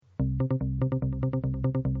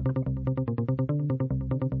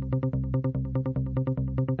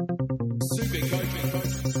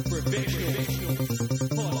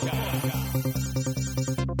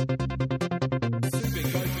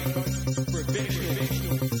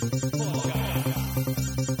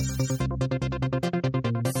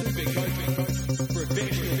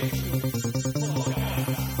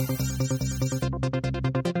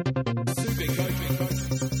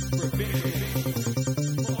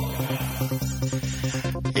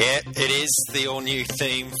Yeah, it is the all-new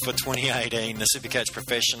theme for 2018, the Supercoach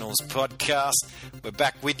Professionals podcast. We're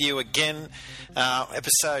back with you again,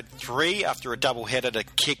 episode 3 after a double-header to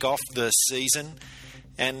kick off the season.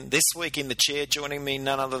 And this week in the chair, joining me,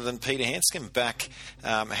 none other than Peter Hanscom back.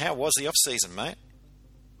 How was the off-season, mate?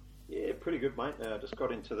 Yeah, pretty good, mate. Just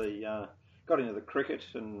got into the cricket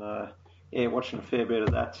and watching a fair bit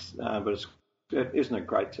of that. But isn't it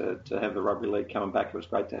great to have the rugby league coming back? It was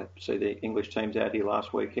great to see the English teams out here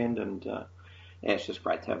last weekend, and it's just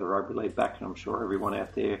great to have the rugby league back. And I'm sure everyone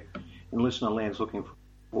out there in listener land's looking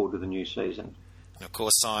forward to the new season. And of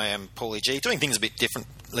course, I am Paulie G, doing things a bit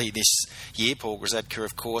differently this year. Paul Grozadka,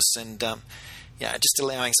 of course, and just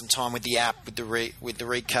allowing some time with the app, with the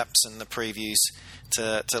recaps and the previews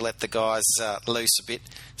to let the guys loose a bit.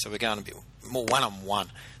 So we're going to be more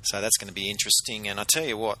one-on-one. So that's going to be interesting. And I tell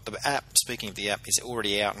you what, the app, speaking of the app, is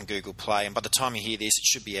already out on Google Play. And by the time you hear this, it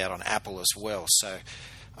should be out on Apple as well. So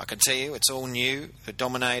I can tell you, it's all new. The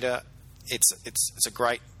Dominator, it's a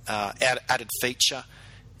great added feature.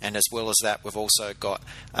 And as well as that, we've also got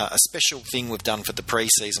a special thing we've done for the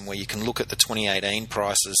pre-season where you can look at the 2018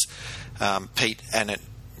 prices, Pete, and it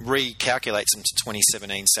recalculates them to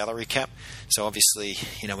 2017 salary cap. So obviously,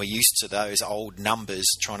 we're used to those old numbers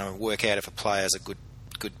trying to work out if a player's a good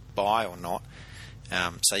buy or not.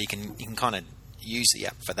 So you can kind of use the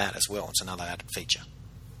app for that as well. It's another added feature.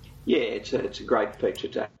 Yeah, it's a great feature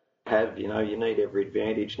to have. You need every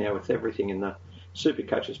advantage now with everything in the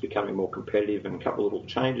Supercoach is becoming more competitive, and a couple of little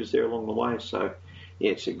changes there along the way. So,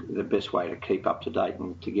 yeah, it's the best way to keep up to date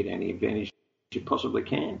and to get any advantage you possibly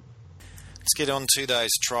can. Let's get on to those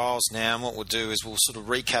trials now, and what we'll do is we'll sort of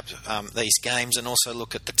recap these games and also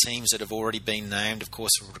look at the teams that have already been named. Of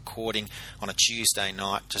course, we're recording on a Tuesday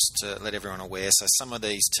night just to let everyone aware. So some of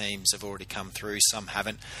these teams have already come through, some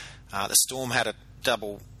haven't. The Storm had a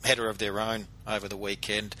double header of their own over the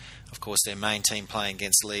weekend. Of course, their main team playing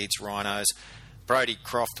against Leeds Rhinos. Brodie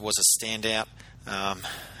Croft was a standout.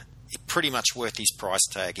 Pretty much worth his price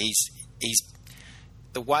tag. He's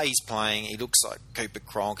the way he's playing, he looks like Cooper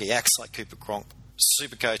Cronk. He acts like Cooper Cronk.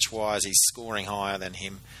 Supercoach-wise, he's scoring higher than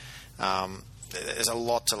him. There's a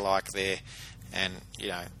lot to like there. And,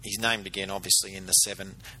 he's named again, obviously, in the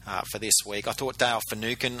 7 for this week. I thought Dale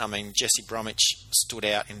Finucane, Jesse Bromwich stood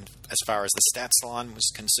out as far as the stats line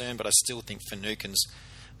was concerned, but I still think Finucane's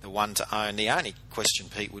the one to own. The only question,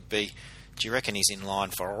 Pete, would be, do you reckon he's in line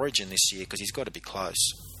for Origin this year? Because he's got to be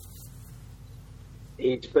close.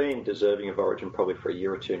 He's been deserving of Origin probably for a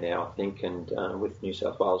year or two now, I think, and with New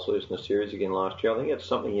South Wales losing the series again last year, I think that's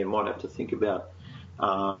something you might have to think about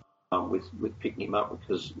with picking him up,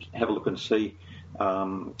 because have a look and see,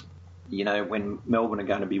 when Melbourne are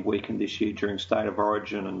going to be weakened this year during State of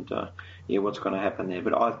Origin, and what's going to happen there.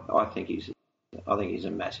 But I think he's a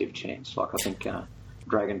massive chance. I think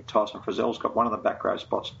Dragon Tyson Frizzell's got one of the back row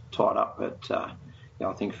spots tied up, but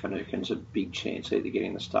I think Finucane's a big chance either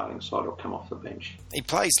getting the starting side or come off the bench. He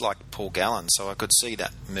plays like Paul Gallen, so I could see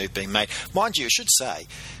that move being made. Mind you, I should say,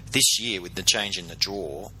 this year with the change in the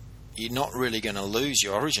draw, you're not really going to lose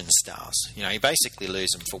your Origin stars. You basically lose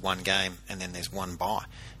them for one game and then there's one bye,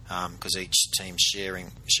 because each team's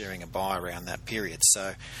sharing a bye around that period.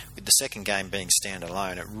 So with the second game being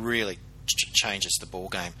standalone, it really changes the ball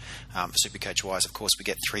game for Supercoach-wise. Of course, we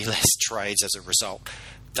get 3 less trades as a result.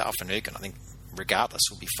 Dale Finucane, I think, regardless,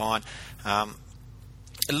 will be fine.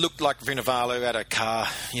 It looked like Vunivalu had a car,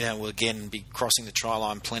 will again be crossing the try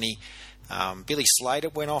line plenty. Billy Slater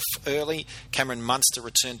went off early. Cameron Munster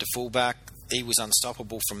returned to fullback. He was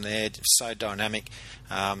unstoppable from there, so dynamic.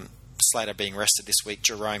 Slater being rested this week.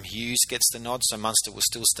 Jerome Hughes gets the nod, so Munster will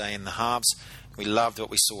still stay in the halves. We loved what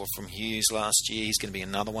we saw from Hughes last year. He's going to be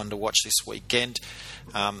another one to watch this weekend.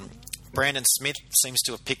 Brandon Smith seems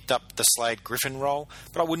to have picked up the Slade Griffin role,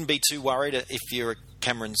 but I wouldn't be too worried if you're a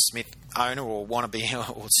Cameron Smith owner or want to be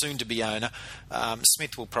or soon to be owner.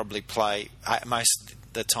 Smith will probably play most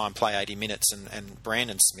of the time, play 80 minutes, and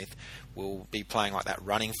Brandon Smith will be playing like that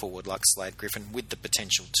running forward like Slade Griffin with the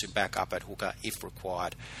potential to back up at hooker if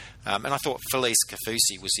required. And I thought Felice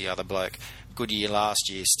Kafusi was the other bloke. Good year last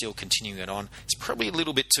year, still continuing it on. It's probably a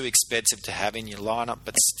little bit too expensive to have in your lineup,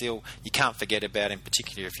 but still you can't forget about him,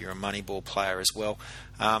 particularly if you're a Moneyball player as well.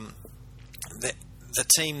 The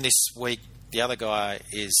team this week, the other guy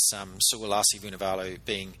is Suolasi Vunivalu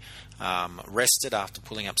being rested after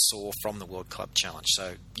pulling up sore from the World Club Challenge.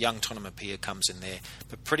 So young Tonamapia comes in there,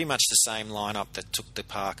 but pretty much the same lineup that took the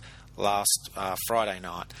park last Friday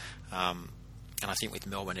night. And I think with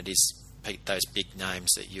Melbourne, it is, Pete, those big names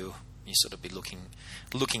that you sort of be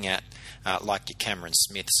looking at, like your Cameron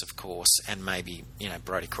Smiths, of course, and maybe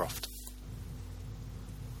Brodie Croft.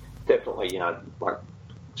 Definitely, like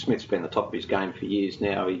Smith's been the top of his game for years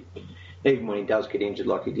now. Even when he does get injured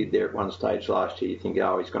like he did there at one stage last year, you think,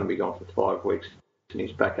 he's going to be gone for 5 weeks and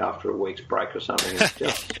he's back after a week's break or something. It's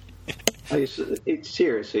just, it's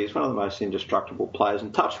seriously, he's one of the most indestructible players.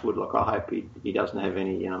 And touchwood, look, I hope he doesn't have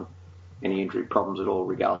any injury problems at all,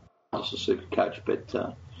 regardless of Supercoach.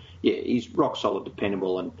 But he's rock solid,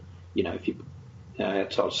 dependable. And if you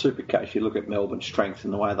outside of Supercoach, you look at Melbourne's strength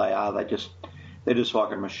and the way they are, they're just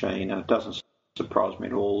like a machine. And it doesn't surprise me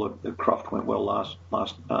at all that Croft went well last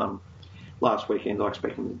weekend. I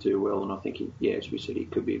expect him to do well, and I think, as we said, he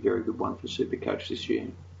could be a very good one for Supercoach this year.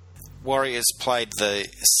 Warriors played the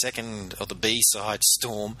second or the B side,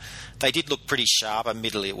 Storm. They did look pretty sharp.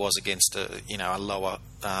 Admittedly, it was against a lower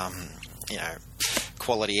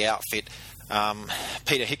quality outfit.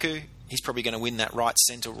 Peter Hiku, he's probably going to win that right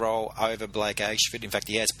centre role over Blake Ashford. In fact,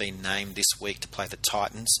 he has been named this week to play the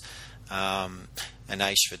Titans. And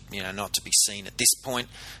Ashford, not to be seen at this point.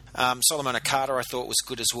 Solomon Akata, I thought, was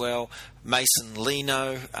good as well. Mason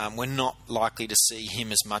Lino, we're not likely to see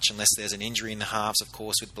him as much unless there's an injury in the halves, of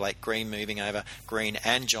course, with Blake Green moving over. Green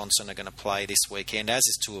and Johnson are going to play this weekend, as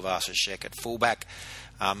is Tuivasa Sheck at fullback.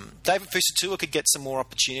 David Fusatua could get some more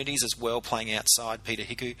opportunities as well, playing outside Peter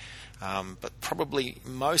Hiku. But probably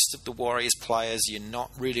most of the Warriors players, you're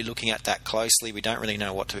not really looking at that closely. We don't really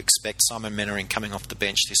know what to expect. Simon Mannering coming off the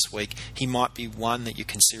bench this week. He might be one that you're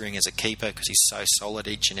considering as a keeper because he's so solid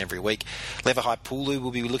each and every week. Levahai Pulu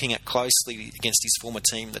will be looking at closely against his former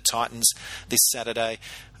team, the Titans, this Saturday.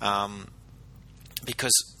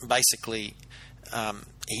 Because basically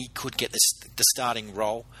he could get the starting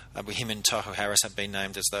role. With him and Tohu Harris have been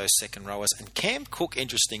named as those second rowers. And Cam Cook,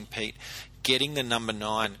 interesting, Pete, getting the number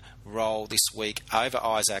 9 role this week over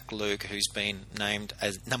Isaac Luke, who's been named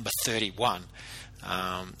as number 31.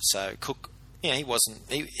 So Cook,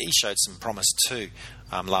 he showed some promise too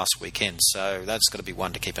last weekend. So that's got to be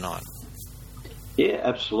one to keep an eye on. Yeah,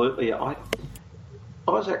 absolutely.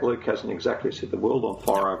 Isaac Luke hasn't exactly set the world on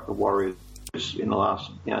fire over the Warriors in the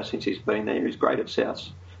last, since he's been there. He's great at Souths,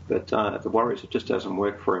 but the Warriors, it just doesn't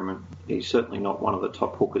work for him, and he's certainly not one of the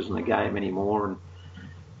top hookers in the game anymore. And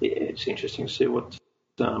it's interesting to see what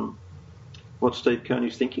Steve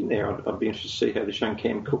Kearney's thinking there. I'd be interested to see how this young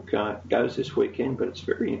Cam Cook goes this weekend, but it's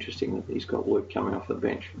very interesting that he's got Luke coming off the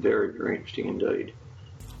bench. Very, very interesting indeed.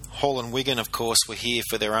 Hall and Wigan, of course, were here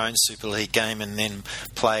for their own Super League game and then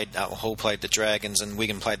Hall played the Dragons and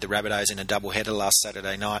Wigan played the Rabbitohs in a double-header last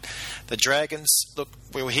Saturday night. The Dragons, look,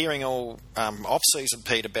 we were hearing all off-season,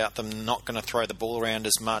 Pete, about them not going to throw the ball around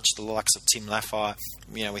as much. The likes of Tim Laffey,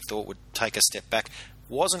 we thought would take a step back.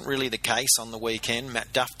 Wasn't really the case on the weekend.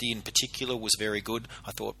 Matt Duffy in particular was very good.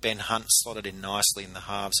 I thought Ben Hunt slotted in nicely in the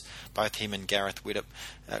halves. Both him and Gareth Widdop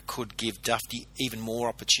could give Duffy even more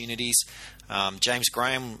opportunities. James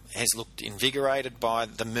Graham has looked invigorated by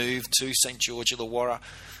the move to St George Illawarra,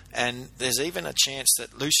 and there's even a chance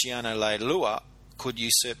that Luciano Leilua could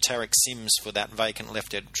usurp Tarek Sims for that vacant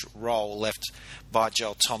left edge role left by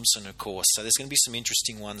Joel Thompson, of course. So there's going to be some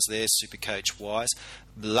interesting ones there, Supercoach-wise.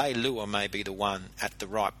 Leilua may be the one at the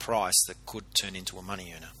right price that could turn into a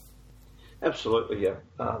money earner. Absolutely, yeah.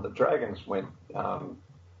 The Dragons went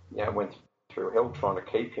through hell trying to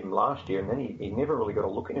keep him last year, and then he never really got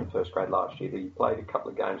a look at him first grade last year. He played a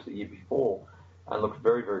couple of games the year before and looked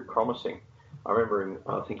very, very promising. I remember him,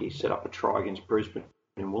 I think he set up a try against Brisbane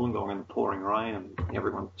in Wollongong in the pouring rain, and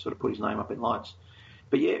everyone sort of put his name up in lights.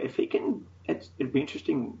 But yeah, if he can, it'd be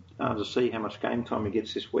interesting to see how much game time he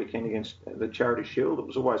gets this weekend against the Charity Shield. It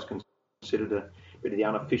was always considered a bit of the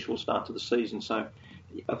unofficial start to the season, so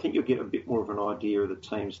I think you'll get a bit more of an idea of the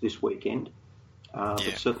teams this weekend. But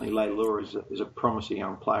certainly Leilua is a promising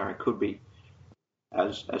young player and could be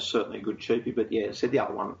as certainly a good cheapie. But yeah, the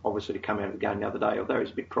other one, obviously, to come out of the game the other day, although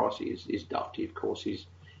he's a bit pricey, is Duffy, of course. He's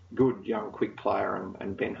good, young, quick player,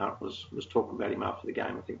 and Ben Hunt was talking about him after the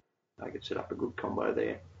game. I think they could set up a good combo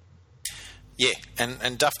there. Yeah,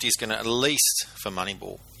 and Dufty's going to, at least for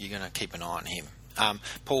Moneyball, you're going to keep an eye on him.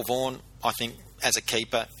 Paul Vaughan, I think, as a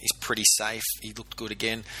keeper, is pretty safe. He looked good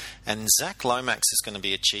again. And Zach Lomax is going to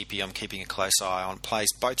be a cheapie I'm keeping a close eye on. Plays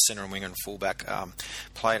both centre and winger and fullback.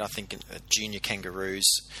 Played, I think, at Junior Kangaroos.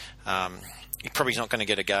 He probably not going to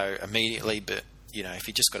get a go immediately, but, you know, if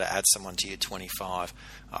you just got to add someone to your 25,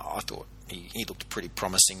 I thought he looked pretty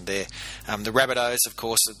promising there. The Rabbitohs, of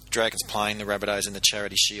course, the Dragons playing the Rabbitohs in the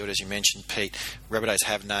Charity Shield, as you mentioned, Pete. Rabbitohs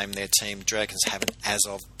have named their team. Dragons haven't as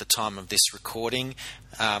of the time of this recording.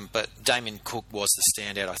 But Damien Cook was the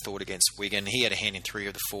standout, I thought, against Wigan. He had a hand in 3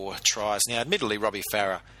 of the 4 tries. Now, admittedly, Robbie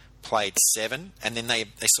Farah played 7, and then they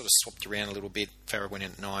sort of swapped around a little bit. Farah went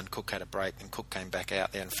in at 9, Cook had a break, and Cook came back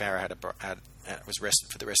out there, and Farah was rested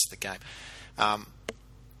for the rest of the game.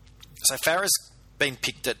 So Farah's been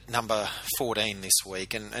picked at number 14 this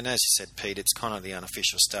week, and as you said, Pete, it's kind of the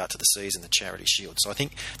unofficial start to the season, the Charity Shield. So I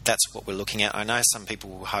think that's what we're looking at. I know some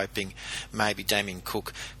people were hoping maybe Damien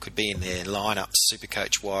Cook could be in their lineup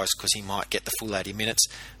Supercoach-wise because he might get the full 80 minutes.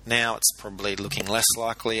 Now it's probably looking less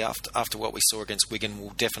likely after what we saw against Wigan.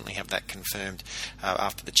 We'll definitely have that confirmed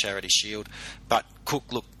after the Charity Shield. But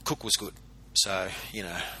Cook was good. So, you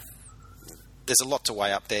know, there's a lot to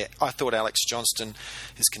weigh up there. I thought Alex Johnston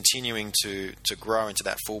is continuing to grow into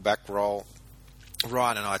that fullback role.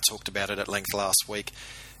 Ryan and I talked about it at length last week.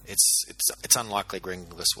 It's unlikely Greg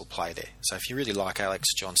Inglis will play there. So if you really like Alex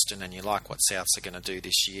Johnston and you like what Souths are going to do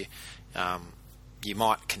this year, you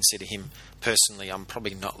might consider him. Personally, I'm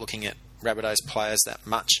probably not looking at Rabbitohs players that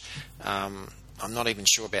much. I'm not even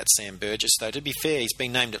sure about Sam Burgess, though. To be fair, he's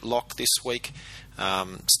been named at lock this week.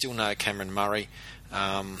 Still no Cameron Murray.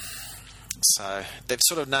 So they've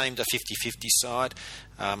sort of named a 50-50 side.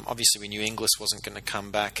 Obviously, we knew Inglis wasn't going to come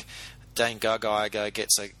back. Dane Gagai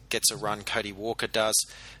gets a run. Cody Walker does.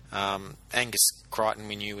 Angus Crichton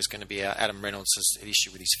we knew was going to be out. Adam Reynolds has an issue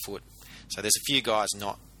with his foot. So there's a few guys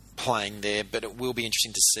not playing there, but it will be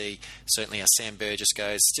interesting to see certainly how Sam Burgess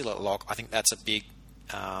goes. Still at lock. I think that's a big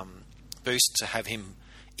boost to have him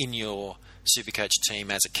in your Supercoach team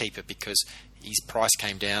as a keeper because his price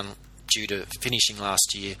came down due to finishing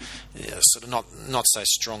last year sort of not so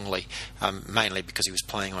strongly, mainly because he was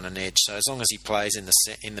playing on an edge. So as long as he plays in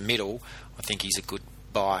the middle, I think he's a good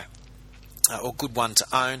buy. Or good one to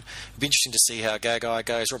own. It'll be interesting to see how Gagai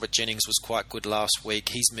goes. Robert Jennings was quite good last week.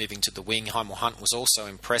 He's moving to the wing. Heimel Hunt was also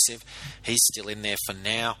impressive. He's still in there for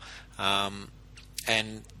now.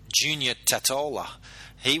 And Junior Tatola,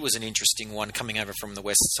 he was an interesting one coming over from the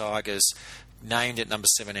West Tigers. Named at number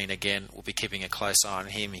 17 again. We'll be keeping a close eye on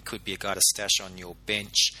him. He could be a guy to stash on your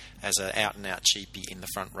bench as an out-and-out cheapie in the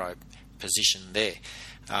front row position there.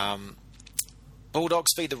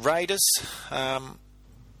 Bulldogs v the Raiders. I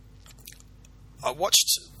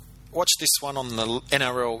watched this one on the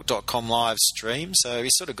NRL.com live stream, so we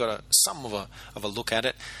sort of got some of a look at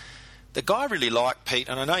it. The guy I really liked, Pete,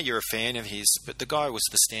 and I know you're a fan of his, but the guy who was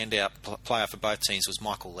the standout player for both teams was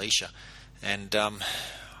Michael Leisha. And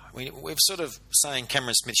we're sort of saying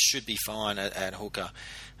Cameron Smith should be fine at hooker.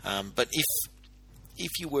 But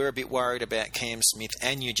if you were a bit worried about Cam Smith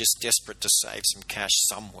and you're just desperate to save some cash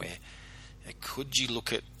somewhere, could you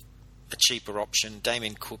look at a cheaper option?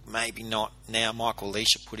 Damien Cook, maybe not. Now Michael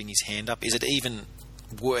Leisha putting his hand up. Is it even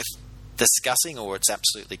worth discussing, or it's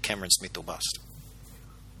absolutely Cameron Smith or bust?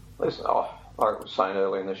 Listen, I was saying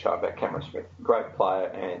earlier in the show about Cameron Smith, great player,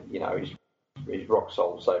 and you know he's rock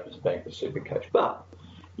solid, safe as a bank for Supercoach. But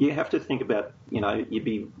you have to think about, you know, you'd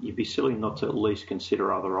be silly not to at least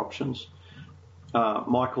consider other options.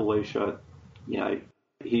 Michael Leisha, you know,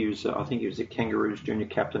 I think he was the Kangaroos junior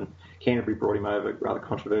captain. Canterbury brought him over rather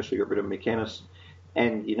controversially, got rid of McInnes.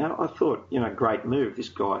 And, you know, I thought, you know, great move. This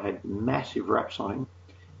guy had massive raps on him.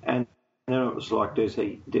 And then it was like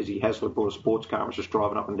Desi Hasler bought a sports car and was just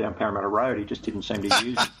driving up and down Parramatta Road. He just didn't seem to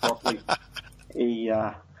use it properly. You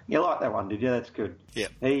like that one, did you? That's good. Yeah.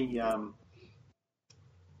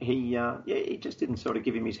 He just didn't sort of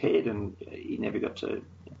give him his head, and he never got to.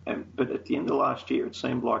 But at the end of last year, it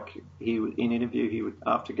seemed like in interview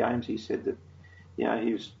after games he said that, you know,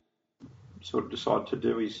 he was sort of decided to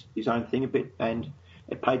do his own thing a bit, and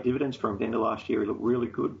it paid dividends for him. At the end of last year, he looked really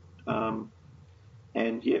good,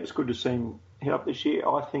 and yeah, it was good to see him head up this year.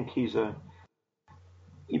 I think you'd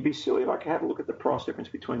be silly like have a look at the price difference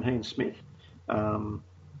between he and Smith.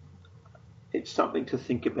 It's something to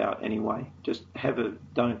think about anyway. Just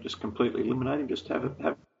don't just completely eliminate him. Just have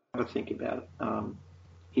a think about it.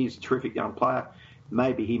 He's a terrific young player.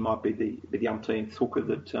 Maybe he might be the umpteenth hooker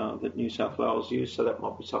that New South Wales use, so that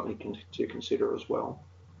might be something to consider as well.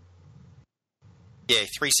 Yeah,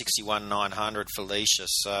 361 900 for Leisha,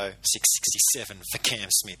 so 667 for Cam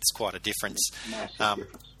Smith. It's quite a difference. Massive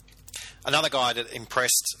difference. Another guy that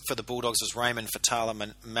impressed for the Bulldogs was Raymond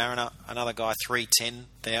Fatala Mariner. Another guy,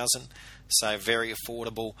 310,000. So very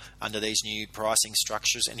affordable under these new pricing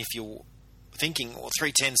structures. And if you're thinking, well,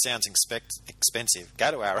 310 sounds expensive,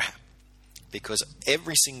 go to our app, because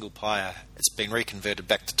every single player has been reconverted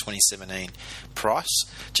back to 2017 price,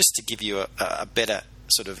 just to give you a better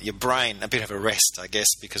sort of your brain a bit of a rest, I guess,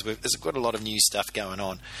 because there's got a lot of new stuff going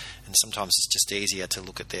on, and sometimes it's just easier to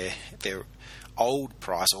look at their old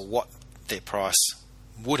price, or what their price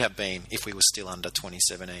would have been if we were still under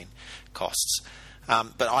 2017 costs.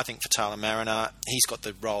 But I think for Taylor Mariner, he's got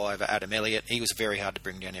the role over Adam Elliott. He was very hard to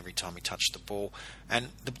bring down every time he touched the ball. And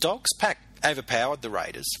the Dogs pack overpowered the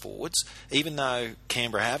Raiders forwards, even though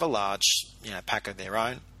Canberra have a large pack of their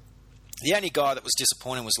own. The only guy that was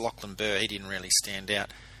disappointing was Lachlan Burr. He didn't really stand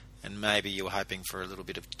out, and maybe you were hoping for a little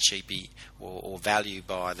bit of cheapy or value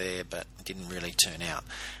buy there, but it didn't really turn out.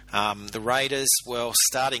 The Raiders, well,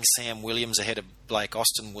 starting Sam Williams ahead of Blake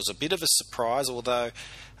Austin was a bit of a surprise, although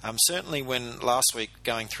certainly when last week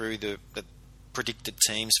going through the predicted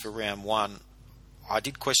teams for round one, I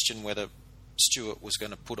did question whether Stewart was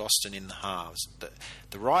going to put Austin in the halves.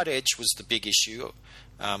 The right edge was the big issue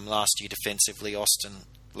last year defensively. Austin,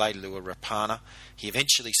 Leilua Rapana. He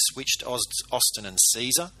eventually switched Austin and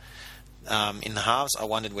Caesar in the halves. I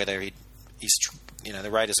wondered whether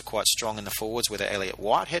the Raiders are quite strong in the forwards, whether Elliot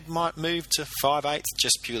Whitehead might move to 5/8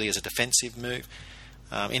 just purely as a defensive move.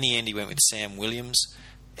 In the end, he went with Sam Williams.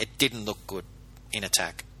 It didn't look good in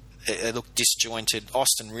attack. It looked disjointed.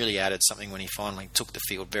 Austin really added something when he finally took the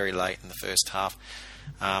field very late in the first half.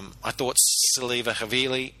 I thought Saliva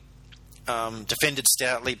Havili defended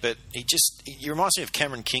stoutly, but he reminds me of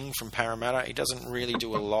Cameron King from Parramatta. He doesn't really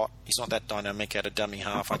do a lot. He's not that dynamic at a dummy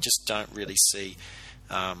half. I just don't really see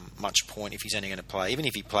much point if he's only going to play. Even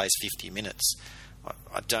if he plays 50 minutes,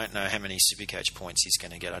 I don't know how many Supercoach points he's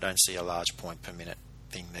going to get. I don't see a large point per minute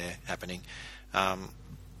thing there happening.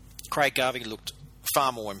 Craig Garvey looked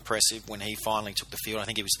far more impressive when he finally took the field. I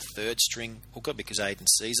think he was the third string hooker because Aiden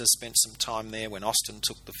Caesar spent some time there when Austin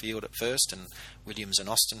took the field at first, and Williams and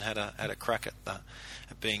Austin had a crack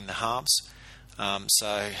at being the halves.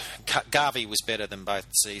 So Garvey was better than both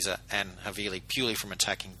Caesar and Havili purely from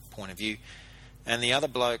attacking point of view. And the other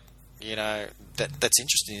bloke, that's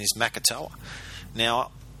interesting is Makatoa.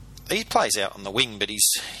 Now, he plays out on the wing, but he's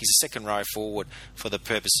a second row forward for the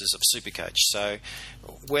purposes of Supercoach. So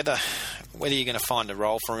whether you're going to find a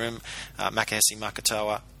role for him, Makahesi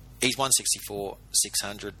Makatoa, he's 164,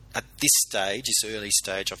 600. At this stage, this early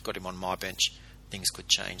stage, I've got him on my bench. Things could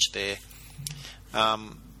change there.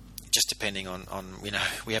 Just depending on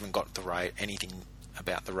we haven't got anything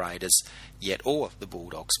about the Raiders yet, or the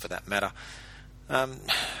Bulldogs for that matter. There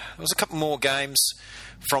was a couple more games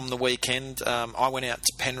from the weekend. I went out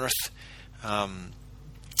to Penrith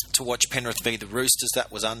to watch Penrith v the Roosters.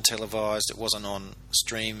 That was untelevised. It wasn't on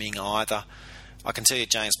streaming either. I can tell you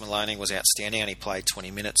James Maloney was outstanding. Only played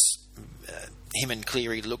 20 minutes. Him and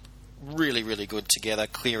Cleary looked really, really good together.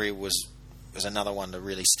 Cleary was another one to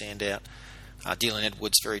really stand out. Dylan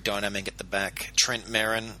Edwards, very dynamic at the back. Trent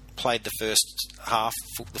Merrin played the first half,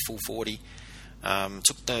 the full 40.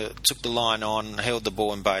 Took the line on, held the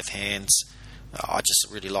ball in both hands. I just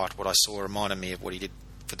really liked what I saw. Reminded me of what he did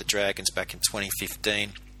for the Dragons back in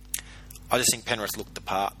 2015. I just think Penrith looked the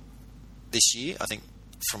part this year. I think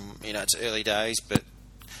from it's early days, but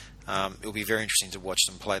it'll be very interesting to watch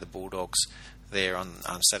them play the Bulldogs there on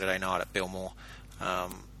Saturday night at Belmore,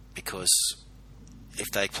 because if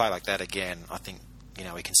they play like that again, I think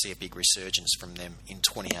we can see a big resurgence from them in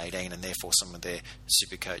 2018, and therefore some of their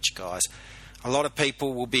Supercoach guys. A lot of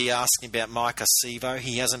people will be asking about Micah Sevo.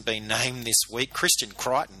 He hasn't been named this week. Christian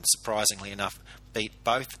Crichton, surprisingly enough, beat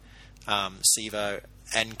both Sevo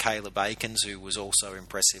and Caleb Akins, who was also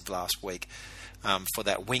impressive last week, for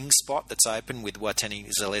that wing spot that's open with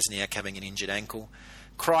Wateni Zelezniak having an injured ankle.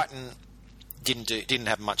 Crichton didn't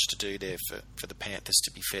have much to do there for the Panthers,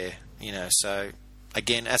 to be fair. So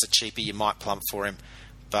again, as a cheapie, you might plump for him,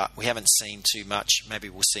 but we haven't seen too much. Maybe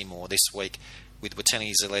we'll see more this week. With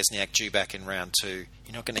Wateni Zelezniak due back in round 2,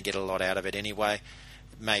 you're not going to get a lot out of it anyway.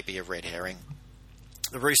 It may be a red herring.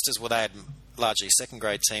 The Roosters, they had largely a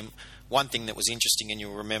second-grade team. One thing that was interesting, and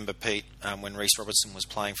you'll remember, Pete, when Reece Robertson was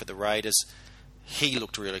playing for the Raiders, he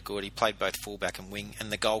looked really good. He played both fullback and wing,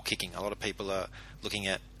 and the goal-kicking. A lot of people are looking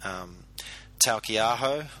at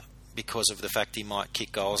Taukiaho because of the fact he might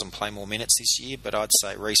kick goals and play more minutes this year, but I'd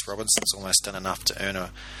say Reece Robinson's almost done enough to earn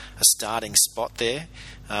a starting spot there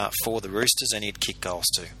for the Roosters, and he'd kick goals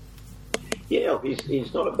too. Yeah,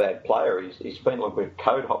 he's not a bad player. He's been a little bit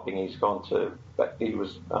code hopping. He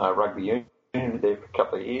was rugby union there for a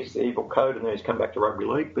couple of years, the Evil Code, and then he's come back to rugby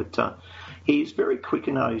league. But he's very quick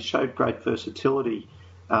and he's showed great versatility.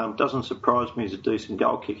 Doesn't surprise me as a decent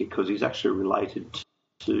goal kicker because he's actually related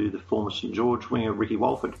to the former St George winger Ricky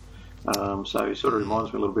Walford. So he sort of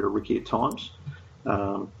reminds me a little bit of Ricky at times,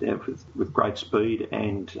 with great speed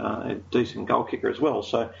and a decent goal kicker as well.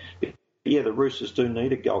 So. Yeah, the Roosters do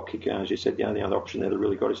need a goal kicker. As you said, the only other option there they've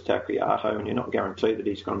really got is Taukei'aho, and you're not guaranteed that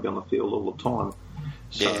he's going to be on the field all the time.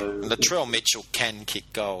 So, yeah, Latrell Mitchell can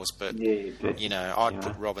kick goals, but I'd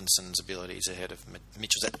put Robinson's abilities ahead of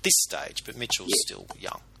Mitchell's at this stage, but Mitchell's still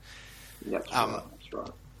young. Yeah, that's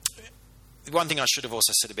right. One thing I should have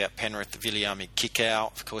also said about Penrith, the Viliami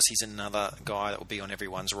Kikau, of course, he's another guy that will be on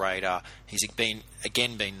everyone's radar. He's been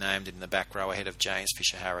named in the back row ahead of James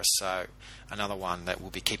Fisher-Harris, so another one that we'll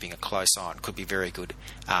be keeping a close eye on. Could be very good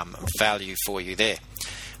value for you there.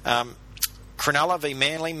 Cronulla v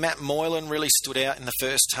Manly, Matt Moylan really stood out in the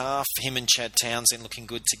first half. Him and Chad Townsend looking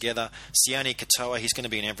good together. Sione Katoa, he's going to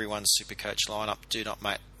be in everyone's Supercoach lineup. Do not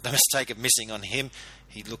make the mistake of missing on him.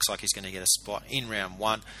 He looks like he's going to get a spot in round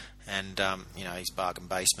one. And, he's bargain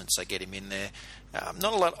basement, so get him in there.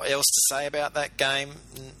 Not a lot else to say about that game.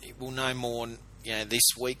 We'll know more, this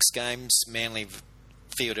week's games. Manly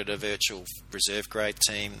fielded a virtual reserve grade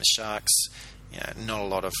team. The Sharks, not a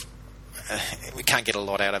lot of... we can't get a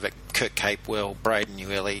lot out of it. Kirk Capewell, Braden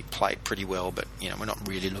Ueli played pretty well, but, we're not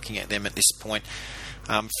really looking at them at this point.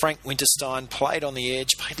 Frank Winterstein played on the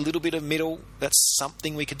edge, played a little bit of middle. That's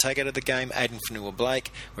something we could take out of the game. Aidan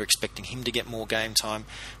Fanua-Blake, we're expecting him to get more game time.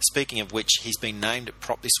 Speaking of which, he's been named at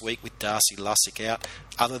prop this week with Darcy Lussick out.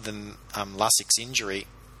 Other than Lussick's injury,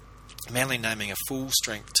 Manly naming a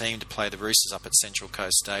full-strength team to play the Roosters up at Central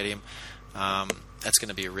Coast Stadium. That's going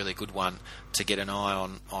to be a really good one to get an eye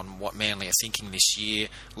on what Manly are thinking this year.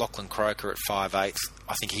 Lachlan Croker at 5'8".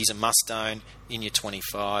 I think he's a must-own in your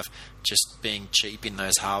 25. Just being cheap in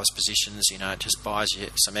those halves positions, it just buys you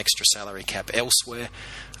some extra salary cap elsewhere.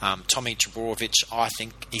 Tommy Trbojevic, I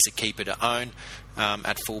think he's a keeper to own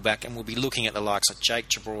at fullback, and we'll be looking at the likes of Jake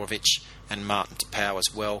Trbojevic and Martin Tapau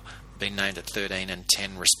as well, been named at 13 and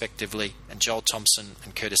 10 respectively, and Joel Thompson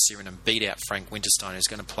and Curtis Sirenan beat out Frank Winterstein, who's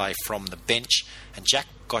going to play from the bench, and Jack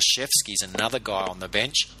Goszewski's another guy on the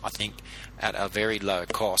bench. I think at a very low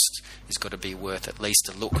cost is got to be worth at least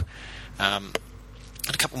a look.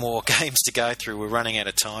 A couple more games to go through. We're running out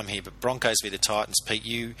of time here, but Broncos v the Titans. Pete,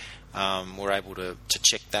 you were able to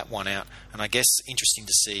check that one out, and I guess interesting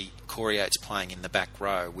to see Corey Oates playing in the back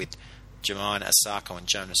row with Jermaine Asako and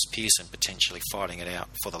Jonas Pearson potentially fighting it out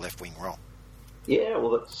for the left wing role. Yeah,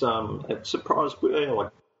 well, it's surprised. I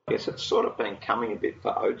guess it's sort of been coming a bit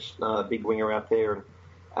for Oates, big winger out there,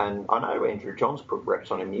 and I know Andrew Johns put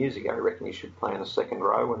reps on him years ago. I reckon he should play in the second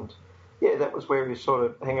row, and yeah, that was where he was sort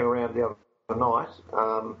of hanging around the other night,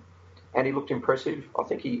 and he looked impressive. I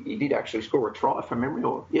think he did actually score a try from memory,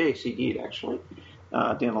 or yes, he did actually,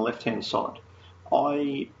 down the left hand side.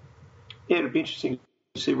 It'd be interesting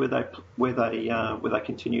to see where they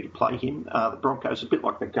continue to play him. The Broncos, a bit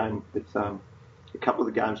like the game with a couple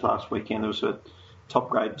of the games last weekend. There was a top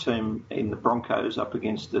grade team in the Broncos up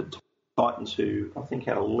against the Titans, who I think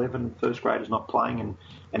had 11 first graders not playing,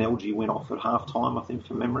 and LG went off at half time, I think,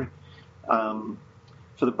 from memory.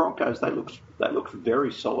 For the Broncos, they looked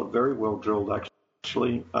very solid, very well drilled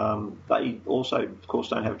actually. They also, of course,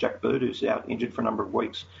 don't have Jack Bird, who's out injured for a number of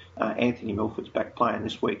weeks. Anthony Milford's back playing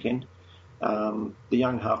this weekend. The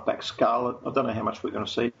young halfback Scarlett, I don't know how much we're going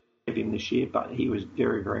to see of him this year, but he was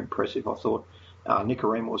very, very impressive. I thought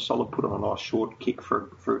Nicarima was solid, put on a nice short kick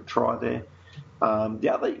for a try there. The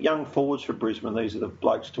other young forwards for Brisbane, these are the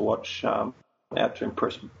blokes to watch out to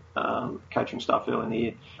impress coaching staff early in the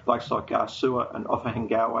year. Blokes like Sua and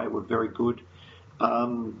Ofahengawe were very good.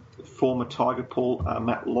 Former Tiger Paul,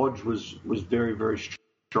 Matt Lodge was very, very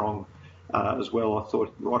strong. As well, I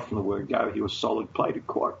thought right from the word go he was solid. Played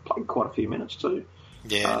quite a few minutes too.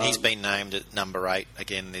 Yeah, and he's been named at number 8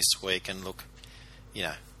 again this week. And look,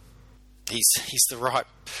 he's the right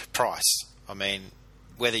price. I mean,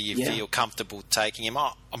 whether you feel comfortable taking him,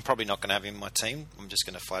 I'm probably not going to have him in my team. I'm just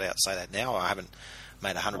going to flat out say that now. I haven't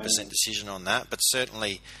made a 100% decision on that, but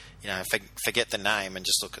certainly, forget the name and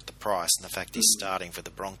just look at the price and the fact he's starting for the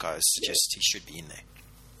Broncos suggests he should be in there.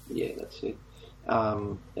 Yeah, that's it.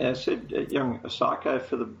 I said young Asako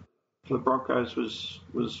for the Broncos was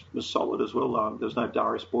solid as well. There was no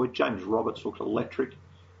Darius Boyd. James Roberts looked electric.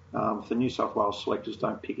 If the New South Wales selectors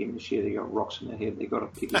don't pick him this year, they got rocks in their head. They've got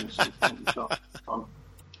to pick him sometime.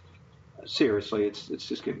 Seriously, it's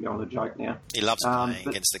just getting beyond the joke now. He loves playing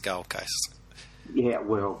against the Gold Coast. Yeah,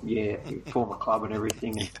 well, yeah, former club and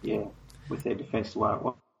everything, and, yeah, with their defence the way it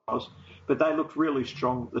was. But they looked really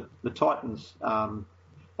strong. The Titans,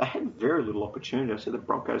 they had very little opportunity. I said the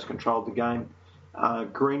Broncos controlled the game.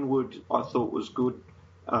 Greenwood, I thought, was good.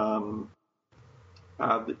 The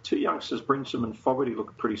two youngsters, Brinson and Fogarty,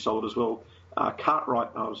 looked pretty solid as well. Cartwright,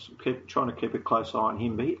 I was trying to keep a close eye on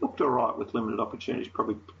him, but he looked all right with limited opportunities.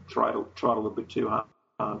 Probably tried a little bit too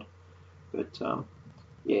hard. But,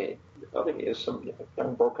 yeah, I think there's some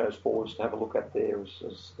young Broncos forwards to have a look at there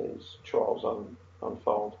as trials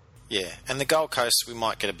unfold. Yeah, and the Gold Coast we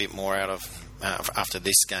might get a bit more out of after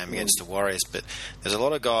this game against the Warriors, but there's a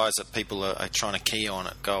lot of guys that people are trying to key on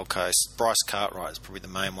at Gold Coast. Bryce Cartwright is probably the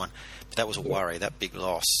main one, but that was a worry, that big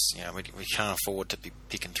loss. You know, we can't afford to be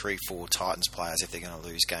picking 3-4 Titans players if they're going to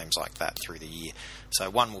lose games like that through the year. So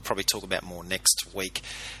one we'll probably talk about more next week.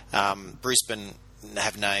 Brisbane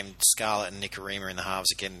have named Scarlett and Nicarima in the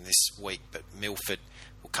halves again this week, but Milford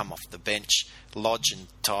will come off the bench. Lodge and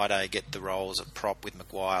Tide get the roles at prop with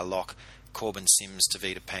Maguire, Locke, Corbin Sims,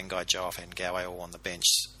 Tavita Pangai, Joaf and Gawe all on the bench.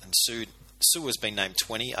 And Sue has been named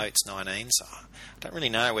 20, Oates 19, so I don't really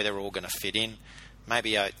know where they're all going to fit in.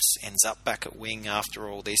 Maybe Oates ends up back at wing after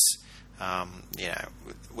all this. You know,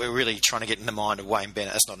 we're really trying to get in the mind of Wayne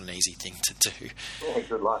Bennett. That's not an easy thing to do. Yeah,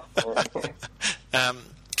 good luck.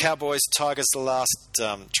 Cowboys, Tigers, the last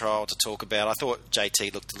trial to talk about. I thought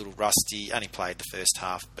JT looked a little rusty. Only played the first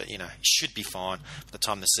half, but, you know, he should be fine by the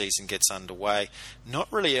time the season gets underway.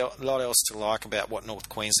 Not really a lot else to like about what North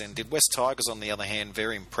Queensland did. West Tigers, on the other hand,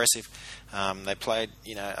 very impressive. They played,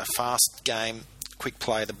 you know, a fast game, quick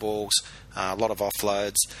play of the balls, a lot of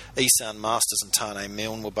offloads. Isan Masters and Tane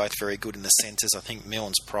Milne were both very good in the centres. I think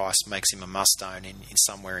Milne's price makes him a must-own in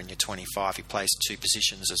somewhere in your 25. He plays two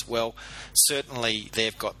positions as well. Certainly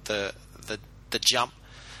they've got the jump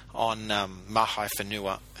on Mahai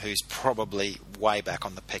Whenua, who's probably way back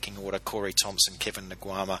on the pecking order. Corey Thompson, Kevin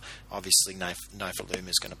Nguama, obviously Nofaluma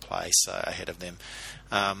is going to play, so ahead of them.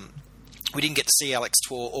 We didn't get to see Alex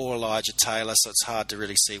Twor or Elijah Taylor, so it's hard to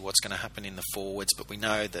really see what's going to happen in the forwards. But we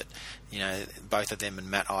know that, you know, both of them and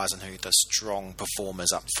Matt Eisenhuth are strong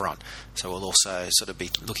performers up front. So we'll also sort of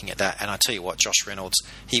be looking at that. And I tell you what, Josh Reynolds,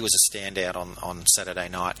 he was a standout on Saturday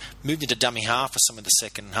night. Moved into dummy half for some of the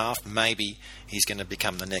second half. Maybe he's going to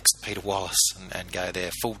become the next Peter Wallace and go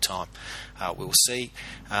there full time. We'll see.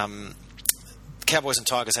 Cowboys and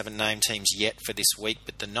Tigers haven't named teams yet for this week,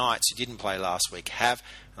 but the Knights, who didn't play last week, have.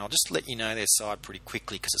 And I'll just let you know their side pretty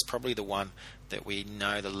quickly because it's probably the one that we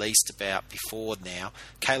know the least about before now.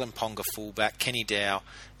 Kalen Ponga fullback, Kenny Dow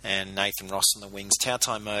and Nathan Ross on the wings,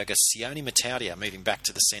 Tautai Moga, Sione Matautia moving back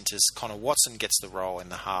to the centres. Connor Watson gets the role in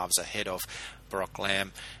the halves ahead of Brock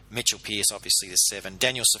Lamb. Mitchell Pearce, obviously the 7.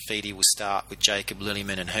 Daniel Safidi will start with Jacob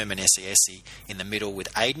Lilliman and Herman Esiesi in the middle, with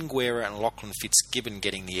Aidan Guerra and Lachlan Fitzgibbon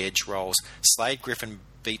getting the edge roles. Slade Griffin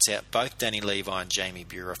beats out both Danny Levi and Jamie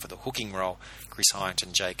Buhrer for the hooking role. Chris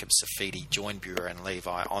Hyington, Jacob Safidi join Buhrer and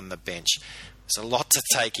Levi on the bench. There's a lot to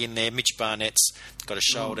take in there. Mitch Barnett's got a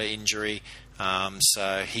shoulder injury,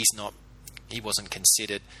 so he wasn't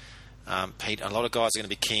considered. Pete, a lot of guys are going to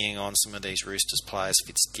be keying on some of these Roosters players.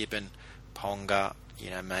 Fitzgibbon, Ponga,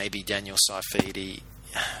 you know, maybe Daniel Saifidi.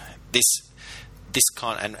 This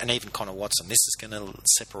kind, and even Connor Watson. This is going to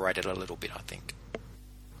separate it a little bit, I think.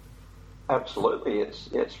 Absolutely,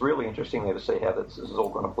 it's really interesting there to see how this is all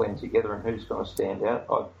going to blend together and who's going to stand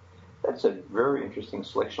out. That's a very interesting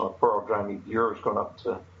selection. Like poor old Jamie Buhrer has gone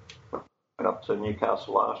up to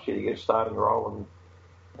Newcastle last year to get a starting role,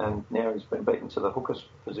 and now he's been beaten to the hooker's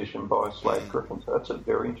position by Slade Griffin. So that's a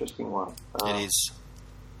very interesting one. It is.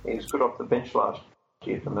 He was good off the bench last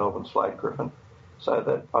year for Melbourne, Slade Griffin. So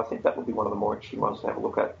that I think that will be one of the more interesting ones to have a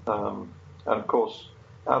look at. And of course,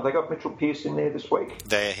 they got Mitchell Pearce in there this week.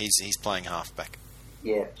 He's playing halfback.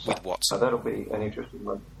 Yeah, with Watson. So that'll be an interesting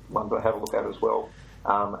one to have a look at as well.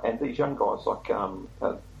 And these young guys like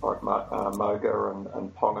Moga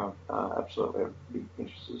and Ponga, absolutely, I'd be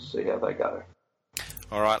interested to see how they go.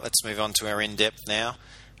 All right, let's move on to our in-depth now.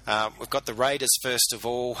 We've got the Raiders first of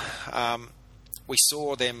all. We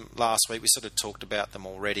saw them last week. We sort of talked about them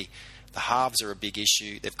already. The halves are a big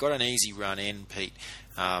issue. They've got an easy run in, Pete,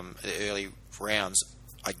 the early rounds.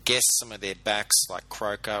 I guess some of their backs like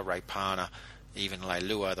Croker, Rapana, even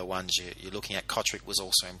Leilua, the ones you're looking at. Kotrick was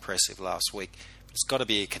also impressive last week. It's got to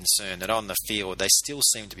be a concern that on the field they still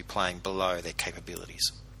seem to be playing below their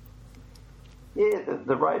capabilities. Yeah,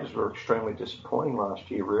 the Raiders were extremely disappointing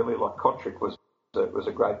last year, really. Like Kotrick was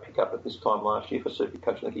a great pickup at this time last year for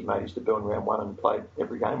Supercoach. I think he made his debut in round 1 and played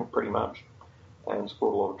every game pretty much and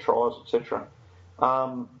scored a lot of tries, etc.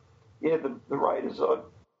 The Raiders,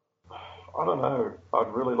 I don't know.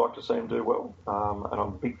 I'd really like to see him do well, and I'm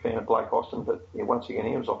a big fan of Blake Austin. But once again,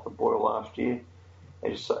 he was off the boil last year.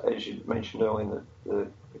 As you mentioned earlier, the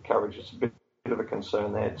coverage is a bit of a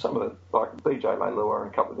concern there. Some of the, like BJ Leilua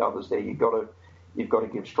and a couple of others there, you've got to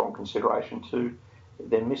give strong consideration to.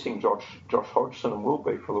 They're missing Josh Hodgson and will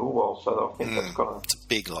be for a little while, so I think that's going to, it's a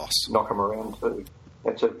big loss. Knock him around too.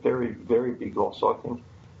 It's a very, very big loss, I think.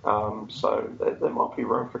 So there might be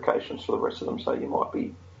ramifications for the rest of them. So you might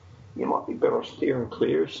be better off steering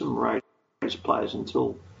clear of some Raiders players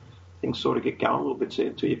until things sort of get going a little bit. So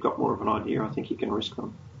until you've got more of an idea, I think you can risk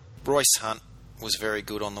them. Royce Hunt was very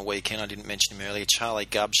good on the weekend. I didn't mention him earlier. Charlie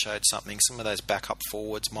Gubb showed something. Some of those backup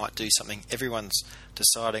forwards might do something. Everyone's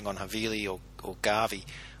deciding on Havili or Garvey.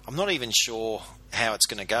 I'm not even sure how it's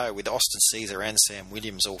going to go with Austin Caesar and Sam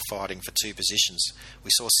Williams all fighting for two positions. We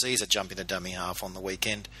saw Caesar jump into dummy half on the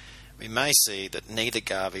weekend. We may see that neither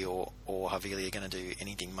Garvey or Havili are going to do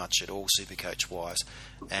anything much at all Supercoach-wise,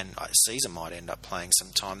 and Caesar might end up playing some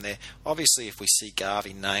time there. Obviously, if we see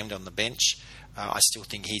Garvey named on the bench, I still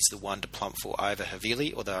think he's the one to plump for over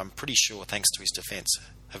Havili, although I'm pretty sure, thanks to his defence,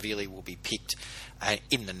 Havili will be picked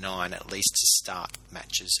in the 9 at least to start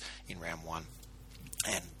matches in round 1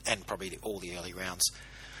 and probably all the early rounds.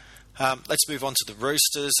 Let's move on to the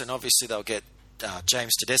Roosters, and obviously they'll get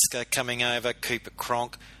James Tedesco coming over, Cooper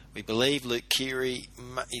Cronk. We believe Luke Keary,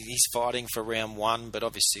 he's fighting for round 1, but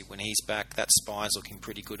obviously when he's back, that spine's looking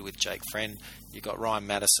pretty good with Jake Friend. You've got Ryan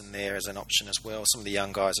Madison there as an option as well. Some of the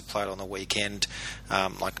young guys have played on the weekend,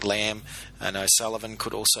 like Lamb and O'Sullivan,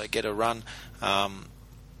 could also get a run.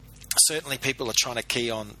 Certainly people are trying to key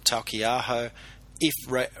on Taukei'aho. If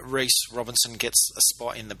Reece Robinson gets a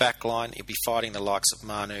spot in the back line, he'll be fighting the likes of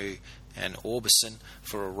Manu and Orbison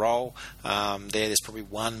for a role. There's probably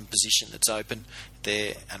one position that's open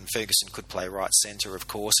there, and Ferguson could play right centre, of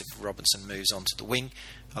course, if Robinson moves on to the wing.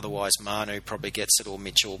 Otherwise, Manu probably gets it, or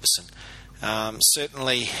Mitch Orbison.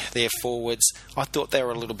 Certainly, their forwards, I thought they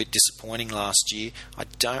were a little bit disappointing last year. I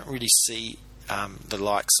don't really see the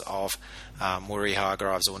likes of Murray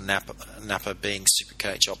Hargreaves or Napa being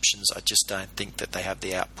Supercoach options. I just don't think that they have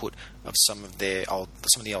the output of some of the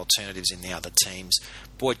alternatives in the other teams.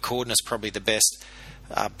 Boyd Cordner is probably the best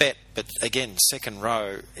bet, but again, second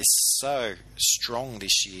row is so strong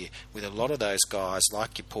this year with a lot of those guys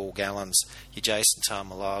like your Paul Gallons, your Jason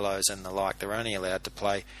Tamalalos and the like. They're only allowed to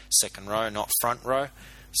play second row, not front row,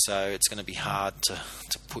 so it's going to be hard to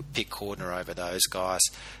pick Cordner over those guys.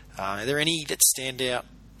 Are there any that stand out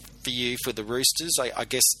for you for the Roosters? I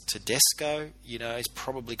guess Tedesco, he's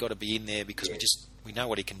probably got to be in there because we know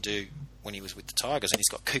what he can do when he was with the Tigers, and he's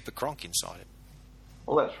got Cooper Cronk inside it.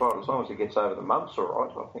 Well, that's right. As long as he gets over the mumps, all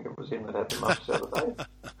right. I think it was him that had the mumps the other day.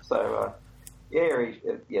 So,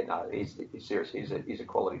 he's serious. He's a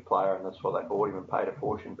quality player, and that's why they bought him and paid a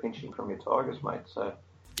fortune pinching from your Tigers, mate. So,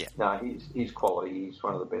 he's quality. He's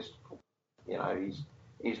one of the best.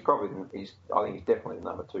 He's probably. I think he's definitely the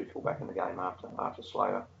number 2 fullback in the game after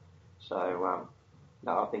Slater. So,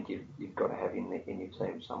 I think you've got to have him in your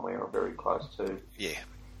team somewhere or very close to. Yeah.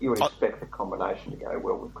 You would expect the combination to go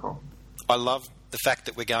well with Cronk. I love the fact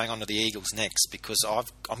that we're going on to the Eagles next because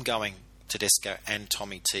I'm going Tedesco and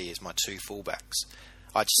Tommy T as my 2 fullbacks.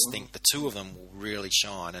 I just think the 2 of them will really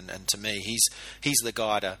shine, and to me, he's the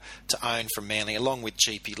guy to own from Manly, along with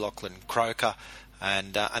Cheapy, Lachlan, Croker,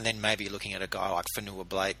 and then maybe looking at a guy like Fanua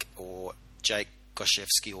Blake or Jake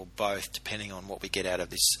Goshevsky or both, depending on what we get out of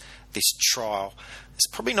this trial.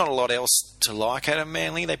 There's probably not a lot else to like out of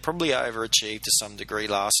Manly. They probably overachieved to some degree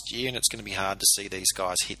last year, and it's going to be hard to see these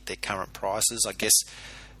guys hit their current prices. I guess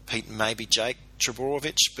Pete, maybe Jake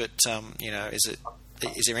Trebojevic, but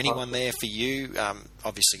is there anyone there for you?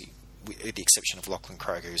 Obviously, with the exception of Lachlan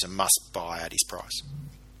Croker, who's a must-buy at his price.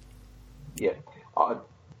 Yeah,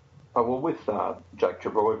 well, with Jake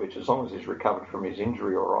Trebojevic, as long as he's recovered from his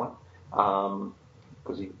injury, all right.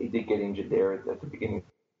 Because he did get injured there at the beginning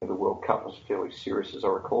of the World Cup. It was fairly serious, as I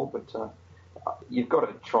recall. But you've got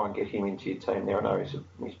to try and get him into your team there. I know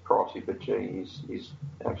he's pricey, but he's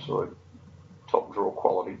absolute top draw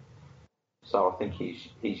quality. So I think he's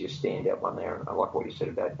your standout one there. And I like what you said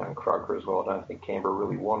about young Croker as well. I don't think Canberra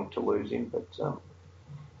really wanted to lose him, but I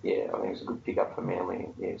think it's a good pick-up for Manly.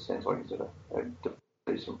 Yeah, it sounds like he's at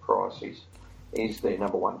a decent price. He's their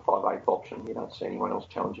number 1 5/8 option. You don't see anyone else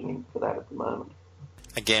challenging him for that at the moment.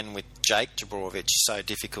 Again, with Jake Trebojevic, it's so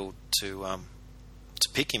difficult to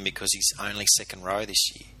pick him because he's only second row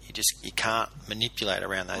this year. You can't manipulate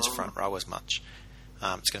around those front row as much.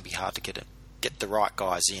 It's going to be hard to get the right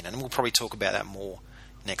guys in, and we'll probably talk about that more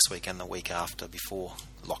next week and the week after before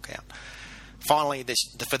lockout. Finally,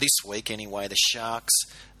 for this week anyway, the Sharks.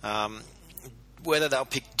 Whether they'll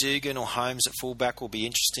pick Dugan or Holmes at fullback will be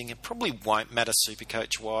interesting. It probably won't matter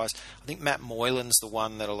Supercoach-wise. I think Matt Moylan's the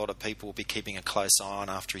one that a lot of people will be keeping a close eye on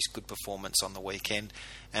after his good performance on the weekend.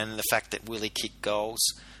 And the fact that Willie kicked goals.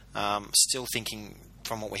 Still thinking,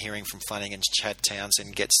 from what we're hearing from Flanagan's, Chad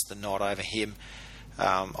Townsend gets the nod over him.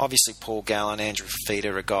 Obviously, Paul Gallen, Andrew Fifita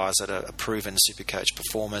are guys that are proven Supercoach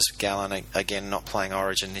performers. Gallen, again, not playing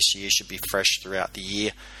Origin this year, should be fresh throughout the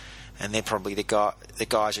year. And they're probably the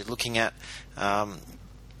guys you're looking at.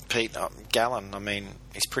 Pete, Gallen, I mean,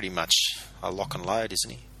 he's pretty much a lock and load, isn't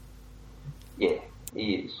he? Yeah,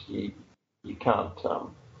 he is. You can't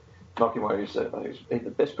knock him away. He's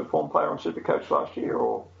the best performed player on Supercoach last year,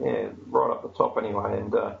 or right up the top anyway.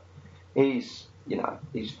 And he's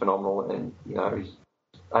phenomenal, and he's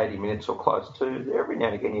 80 minutes or close to. Every now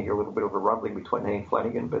and again you hear a little bit of a rumbling between he and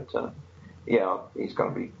Flanagan, but he's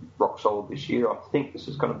going to be rock solid this year. I think this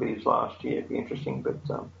is going to be his last year. It'd be interesting, but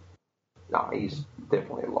no, he's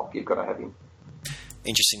definitely a lock. You've got to have him.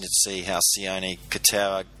 Interesting to see how Sione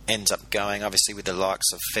Katoa ends up going. Obviously, with the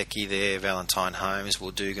likes of Fecky there, Valentine Holmes,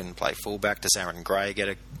 will Dugan play fullback? Does Aaron Gray get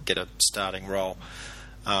a starting role?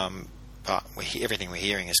 But everything we're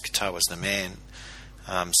hearing is Katoa's the man.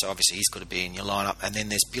 So obviously he's got to be in your lineup. And then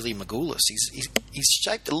there's Billy Magoulis. He's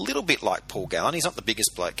shaped a little bit like Paul Gallen. He's not the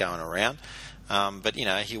biggest bloke going around, but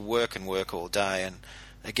he'll work all day. And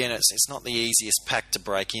again, it's not the easiest pack to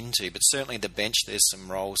break into, but certainly the bench, there's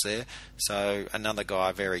some roles there. So another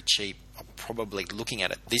guy very cheap. I'm probably looking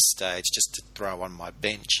at it this stage just to throw on my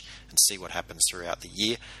bench and see what happens throughout the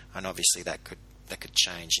year. And obviously that could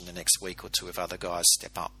change in the next week or two if other guys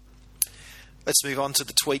step up. Let's move on to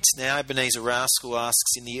the tweets now. Ebenezer Rascal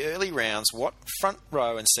asks, in the early rounds, what front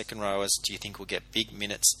row and second rowers do you think will get big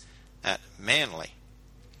minutes at Manly?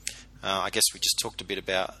 I guess we just talked a bit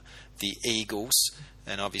about the Eagles,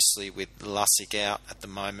 and obviously with Lussick out at the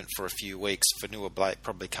moment for a few weeks, Fanua Blake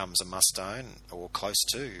probably comes a must-own, or close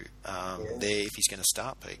to, there if he's going to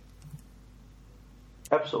start, Pete.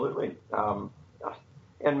 Absolutely.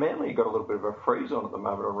 And Manly got a little bit of a freeze on at the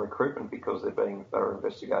moment on recruitment because they're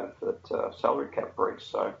investigated for that salary cap breach.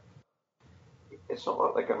 So it's not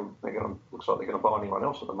like looks like they're going to buy anyone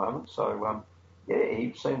else at the moment. So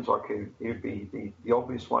he seems like he'd be the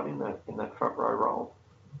obvious one in that front row role.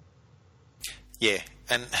 Yeah,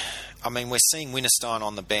 and I mean we're seeing Winterstein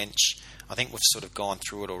on the bench. I think we've sort of gone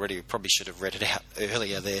through it already. We probably should have read it out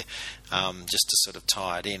earlier there, just to sort of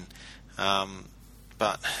tie it in.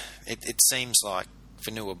 But it seems like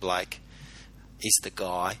Fanua Blake is the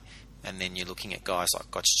guy, and then you're looking at guys like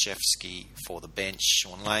Gotchevsky for the bench.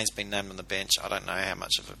 Sean Lane's been named on the bench. I don't know how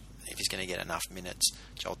much of it, if he's going to get enough minutes.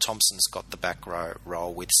 Joel Thompson's got the back row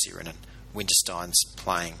role with Siren, and Winterstein's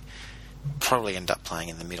probably end up playing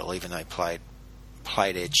in the middle, even though he played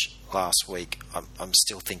edge last week. I'm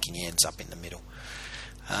still thinking he ends up in the middle.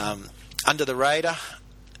 Under the radar,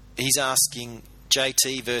 he's asking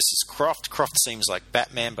JT versus Croft. Croft seems like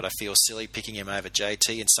Batman, but I feel silly picking him over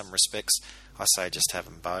JT in some respects. I say just have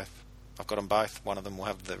them both. I've got them both. One of them will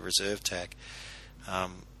have the reserve tag.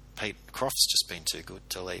 Pete, Croft's just been too good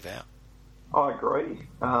to leave out. I agree.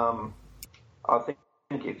 I think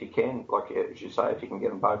if you can, like as you say, if you can get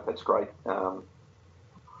them both, that's great. I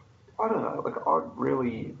don't know.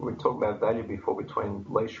 We talked about value before between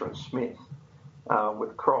Leisha and Smith.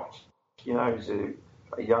 With Croft, he's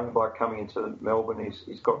a young bloke coming into Melbourne.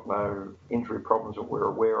 He's got no injury problems that we're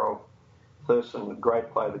aware of. Thurston, a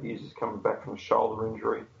great player that he is coming back from a shoulder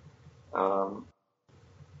injury.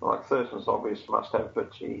 Thurston's obvious must-have,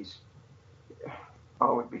 but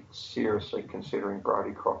I would be seriously considering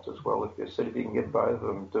Brodie Croft as well. If you can get both of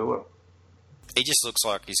them, do it. He just looks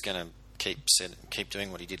like he's going to keep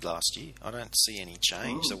doing what he did last year. I don't see any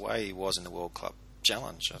change the way he was in the World Club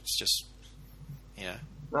Challenge. It's just,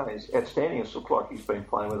 No, he's outstanding. It's looked like he's been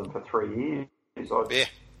playing with them for 3 years.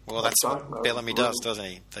 Well, that's what Bellamy does, doesn't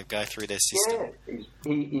he? They go through their system. Yeah,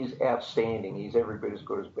 he is outstanding. He's every bit as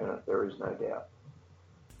good as Bennett. There is no doubt.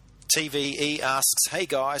 TVE asks, hey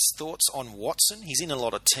guys, thoughts on Watson? He's in a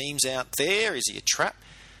lot of teams out there. Is he a trap?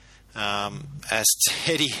 As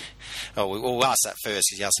Teddy... we'll ask that first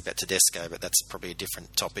because he asked about Tedesco, but that's probably a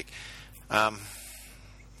different topic. I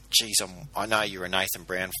know you're a Nathan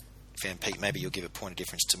Brown fan, Pete. Maybe you'll give a point of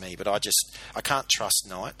difference to me, but I can't trust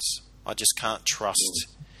Knights. I just can't trust...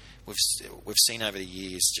 We've seen over the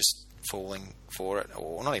years just falling for it,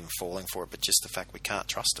 or not even falling for it, but just the fact we can't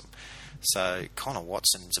trust them. So Connor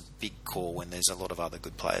Watson's a big call when there's a lot of other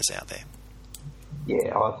good players out there.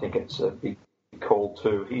 Yeah, I think it's a big call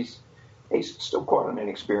too. He's still quite an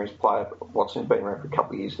inexperienced player. Watson's been around for a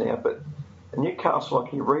couple of years now, but Newcastle,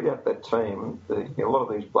 you read out that team, a lot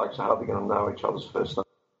of these blokes are hardly going to know each other's first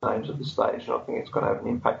names at this stage, and I think it's going to have an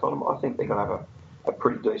impact on them. I think they're going to have a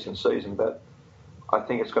pretty decent season, but I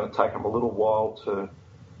think it's going to take them a little while to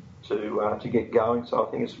get going. So I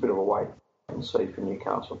think it's a bit of a wait and see for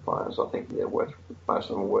Newcastle players. I think most of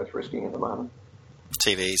them are worth risking at the moment.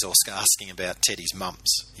 TV's also asking about Teddy's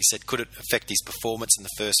mumps. He said, could it affect his performance in the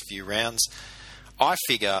first few rounds? I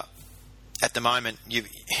figure at the moment,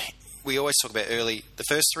 we always talk about early, the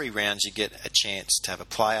first 3 rounds you get a chance to have a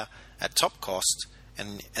player at top cost,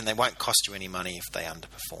 and they won't cost you any money if they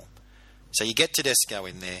underperform. So you get Tedesco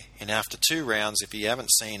in there, and after 2 rounds, if you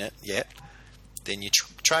haven't seen it yet, then you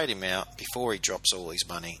trade him out before he drops all his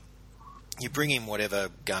money. You bring in whatever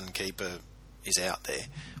gun keeper is out there,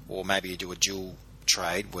 or maybe you do a dual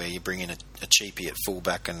trade where you bring in a cheapie at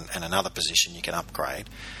fullback and another position you can upgrade,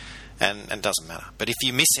 and it doesn't matter. But if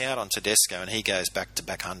you miss out on Tedesco and he goes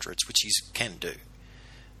back-to-back hundreds, which he can do,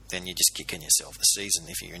 then you're just kicking yourself the season.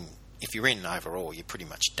 If you're in overall, you're pretty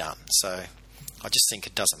much done. So I just think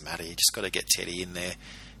it doesn't matter. You just got to get Teddy in there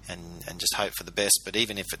and just hope for the best. But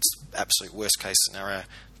even if it's absolute worst case scenario,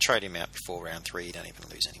 trade him out before round 3. You don't even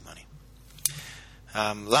lose any money.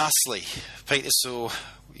 Lastly, Peter saw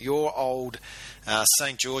your old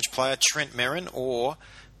St George player Trent Merrin or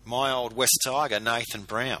my old West Tiger Nathan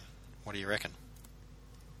Brown. What do you reckon?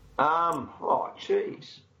 Oh,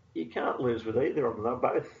 jeez. You can't lose with either of them. They've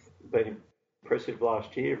both been impressive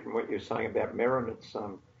last year. From what you were saying about Merrin, it's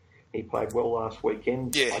he played well last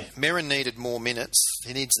weekend. Yeah, Merrin needed more minutes.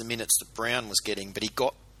 He needs the minutes that Brown was getting, but he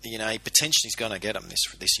got, he potentially is going to get them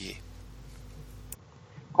this year.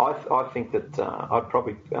 I think that I'd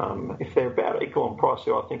probably, if they're about equal on price,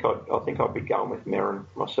 I think I'd be going with Merrin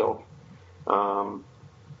myself. I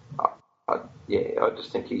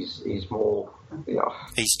just think he's more.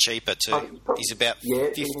 He's cheaper too. He's about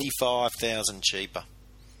 55,000 cheaper.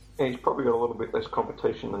 Yeah, he's probably got a little bit less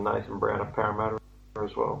competition than Nathan Brown at Parramatta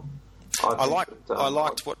as well. I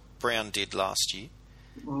liked what Brown did last year,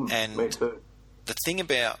 and me too. The thing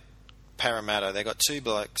about Parramatta, they got 2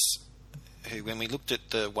 blokes who, when we looked at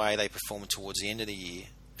the way they performed towards the end of the year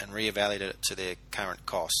and reevaluated it to their current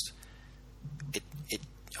cost, it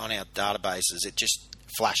on our databases it just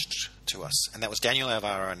flashed to us, and that was Daniel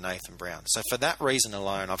Alvaro and Nathan Brown. So for that reason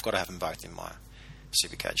alone, I've got to have them both in my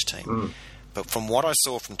Supercoach team. But from what I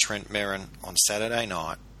saw from Trent Merrin on Saturday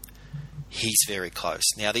night, he's very close.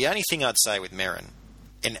 Now, the only thing I'd say with Merrin,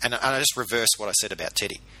 and I just reverse what I said about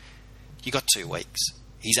Teddy, you got 2 weeks.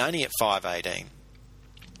 He's only at 5.18.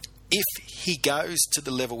 If he goes to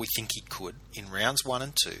the level we think he could in rounds 1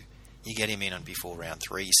 and 2, you get him in on before round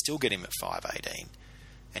 3. You still get him at 5.18,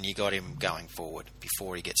 and you got him going forward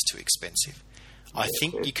before he gets too expensive. I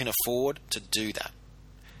think you can afford to do that.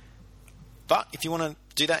 But if you want to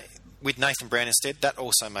do that with Nathan Brown instead, that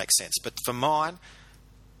also makes sense. But for mine,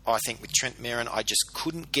 I think with Trent Merrin, I just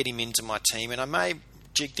couldn't get him into my team, and I may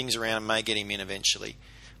jig things around and may get him in eventually.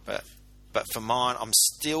 But for mine, I'm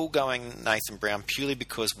still going Nathan Brown purely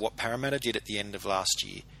because what Parramatta did at the end of last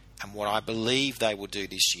year and what I believe they will do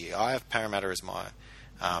this year. I have Parramatta as my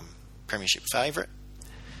premiership favourite,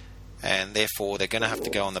 and therefore they're going to have to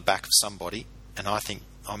go on the back of somebody. And I think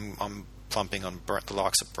I'm plumping on the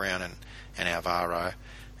likes of Brown and Alvaro,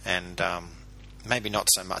 and maybe not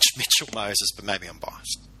so much Mitchell Moses, but maybe I'm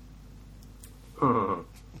biased.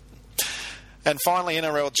 And finally,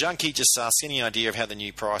 NRL Junkie just asks, any idea of how the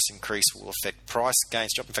new price increase will affect price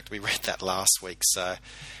gains drop? In fact, we read that last week. So,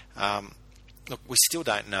 look, we still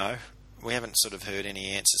don't know. We haven't sort of heard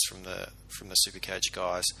any answers from the Supercoach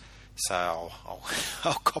guys. So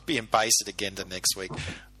I'll copy and paste it again to next week.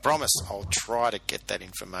 Promise I'll try to get that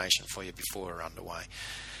information for you before we're underway.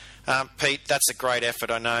 Pete, that's a great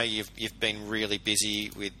effort. I know you've been really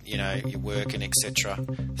busy with your work and etc.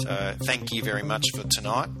 So thank you very much for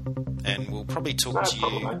tonight, and we'll probably talk to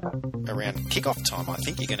you around kick-off time. I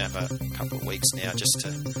think you're going to have a couple of weeks now just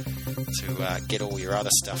to get all your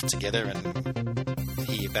other stuff together and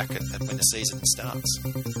hear you back at when the season starts.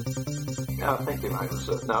 No, thank you, mate. It's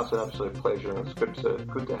an absolute pleasure, and it's good to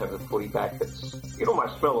have the footy back. You can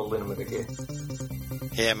almost smell a liniment again.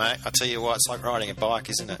 Yeah, mate, I tell you what, it's like riding a bike,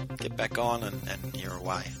 isn't it? Get back on and you're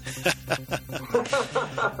away.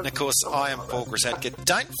 And of course, I am Paul Grisadka.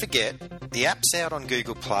 Don't forget, the app's out on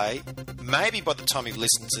Google Play. Maybe by the time you've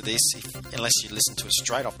listened to this, unless you listen to us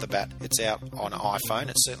straight off the bat, it's out on iPhone.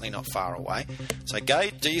 It's certainly not far away. So go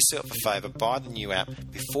do yourself a favour, buy the new app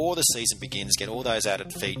before the season begins. Get all those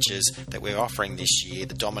added features that we're offering this year,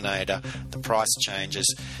 the Dominator, the price changes,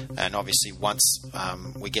 and obviously once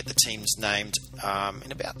we get the teams named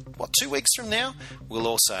in about, 2 weeks from now, we'll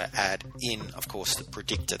also add in, of course, the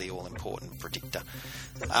predictor, the all-important predictor.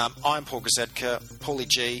 I'm Paul Grzetka, Paulie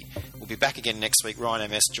G. We'll be back again next week. Ryan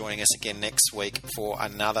MS joining us again next week for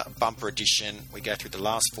another bumper edition. We go through the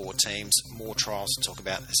last 4 teams, more trials to talk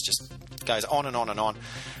about. This just goes on and on and on.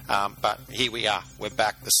 But here we are. We're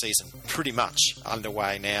back. The season pretty much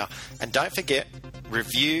underway now. And don't forget,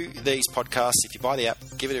 review these podcasts. If you buy the app,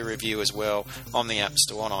 give it a review as well on the App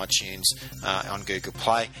Store, on iTunes, on Google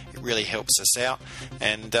Play. It really helps us out.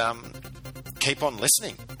 And keep on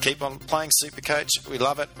listening. Keep on playing Supercoach. We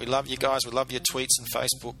love it. We love you guys. We love your tweets and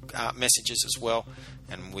Facebook messages as well.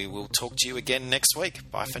 And we will talk to you again next week.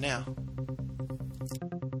 Bye for now.